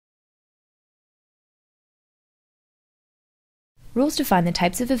Rules define the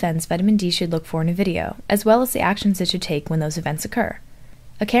types of events vitamin D should look for in a video, as well as the actions it should take when those events occur.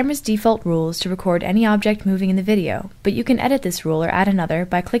 A camera's default rule is to record any object moving in the video, but you can edit this rule or add another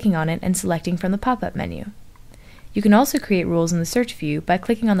by clicking on it and selecting from the pop-up menu. You can also create rules in the search view by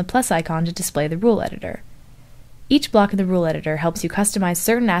clicking on the plus icon to display the rule editor. Each block in the rule editor helps you customize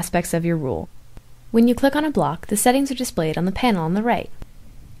certain aspects of your rule. When you click on a block, the settings are displayed on the panel on the right.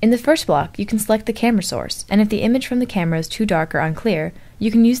 In the first block, you can select the camera source, and if the image from the camera is too dark or unclear,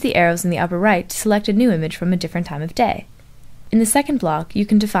 you can use the arrows in the upper right to select a new image from a different time of day. In the second block, you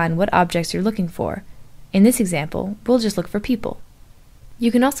can define what objects you're looking for. In this example, we'll just look for people.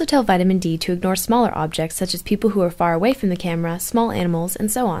 You can also tell vitamin D to ignore smaller objects such as people who are far away from the camera, small animals,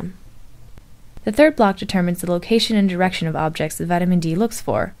 and so on. The third block determines the location and direction of objects that vitamin D looks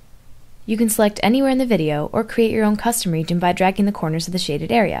for. You can select anywhere in the video or create your own custom region by dragging the corners of the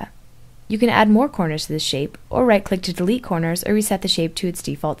shaded area. You can add more corners to this shape, or right-click to delete corners or reset the shape to its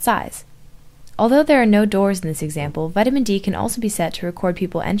default size. Although there are no doors in this example, vitamin D can also be set to record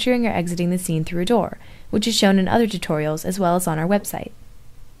people entering or exiting the scene through a door, which is shown in other tutorials as well as on our website.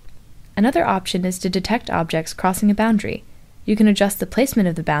 Another option is to detect objects crossing a boundary. You can adjust the placement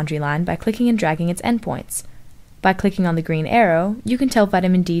of the boundary line by clicking and dragging its endpoints. By clicking on the green arrow, you can tell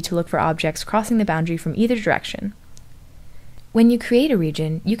vitamin D to look for objects crossing the boundary from either direction. When you create a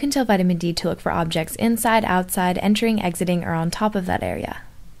region, you can tell vitamin D to look for objects inside, outside, entering, exiting, or on top of that area.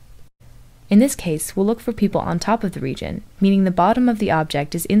 In this case, we'll look for people on top of the region, meaning the bottom of the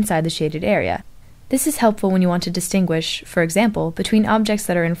object is inside the shaded area. This is helpful when you want to distinguish, for example, between objects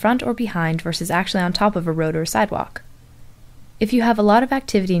that are in front or behind versus actually on top of a road or sidewalk. If you have a lot of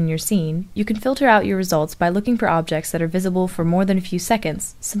activity in your scene, you can filter out your results by looking for objects that are visible for more than a few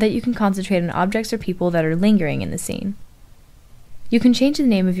seconds so that you can concentrate on objects or people that are lingering in the scene. You can change the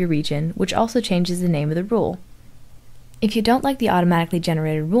name of your region, which also changes the name of the rule. If you don't like the automatically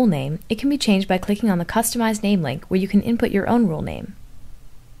generated rule name, it can be changed by clicking on the Customize Name link where you can input your own rule name.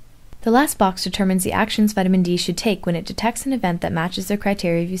 The last box determines the actions vitamin D should take when it detects an event that matches the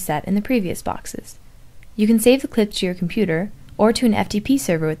criteria you set in the previous boxes. You can save the clip to your computer, or to an FTP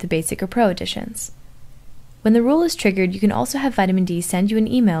server with the Basic or Pro editions. When the rule is triggered, you can also have vitamin D send you an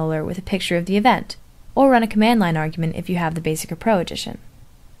email alert with a picture of the event, or run a command line argument if you have the Basic or Pro edition.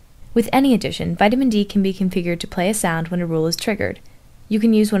 With any edition, vitamin D can be configured to play a sound when a rule is triggered. You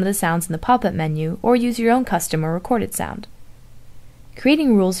can use one of the sounds in the pop-up menu, or use your own custom or recorded sound.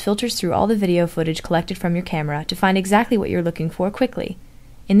 Creating rules filters through all the video footage collected from your camera to find exactly what you're looking for quickly.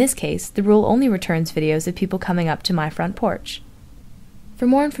 In this case, the rule only returns videos of people coming up to my front porch. For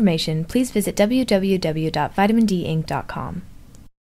more information, please visit www.vitamindinc.com.